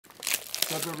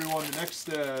What's up, everyone? The next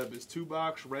stab is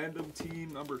 2-box random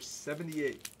team number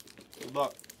 78. Good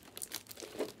luck.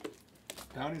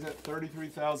 Bounty's at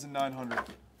 33,900.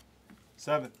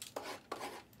 7.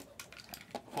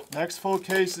 Next full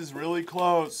case is really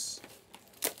close.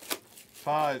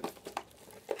 5,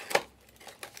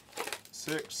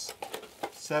 6,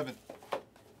 7.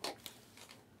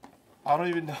 I don't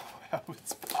even know how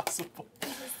it's possible.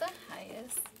 This is the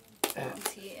highest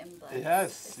bounty in Blitz.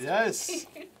 Yes, yes.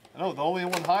 I know, the only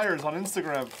one higher is on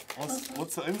Instagram.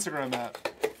 What's the Instagram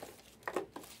at?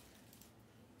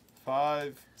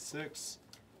 5, 6,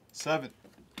 7.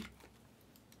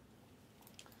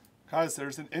 Guys,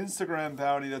 there's an Instagram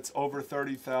bounty that's over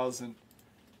 30,000.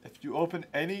 If you open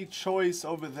any choice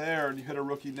over there and you hit a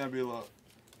rookie nebula,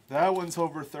 that one's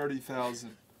over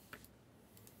 30,000.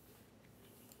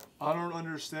 I don't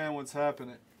understand what's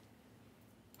happening.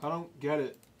 I don't get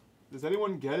it. Does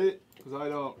anyone get it? Because I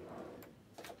don't.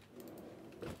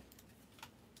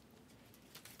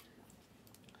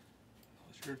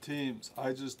 Those are your teams.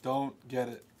 I just don't get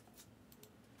it.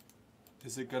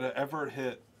 Is it going to ever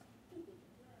hit?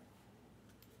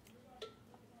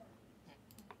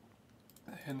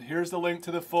 And here's the link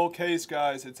to the full case,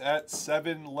 guys. It's at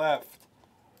 7 left.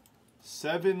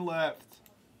 7 left.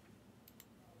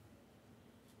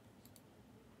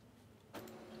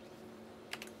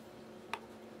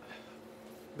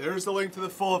 There's the link to the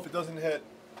full if it doesn't hit.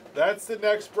 That's the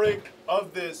next break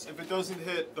of this if it doesn't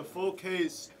hit. The full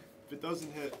case if it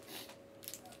doesn't hit.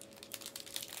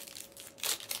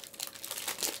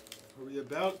 Are we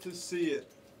about to see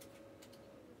it?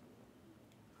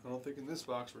 I don't think in this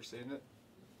box we're seeing it.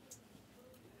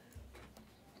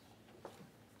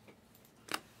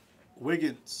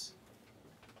 Wiggins.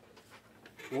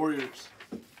 Warriors.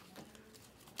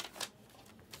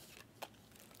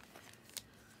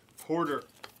 Porter.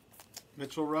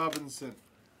 Mitchell Robinson.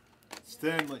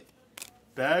 Stanley.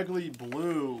 Bagley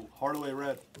blue. Hardaway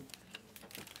red.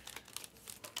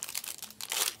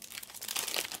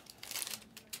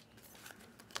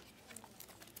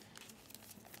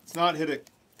 It's not hitting.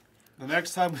 The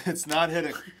next time it's not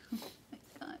hitting. Oh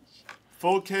my gosh.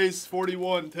 Full case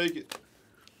 41. Take it.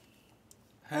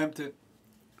 Hampton.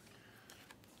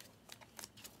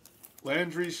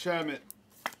 Landry Shamet.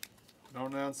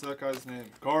 Don't announce that guy's name.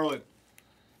 Garland.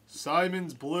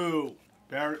 Simons blue.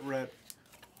 Barrett red.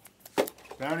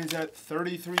 Bounty's at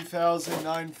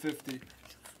 33,950.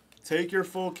 Take your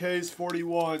full case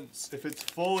 41s. If it's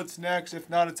full, it's next. If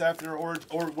not, it's after or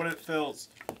when it fills.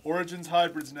 Origins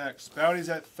Hybrids next. Bounty's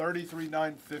at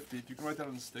 33,950. If you can write that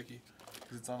on the sticky,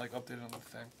 because it's not like updated on the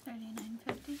thing.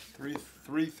 39.50.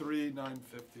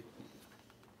 33,950.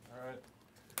 All right.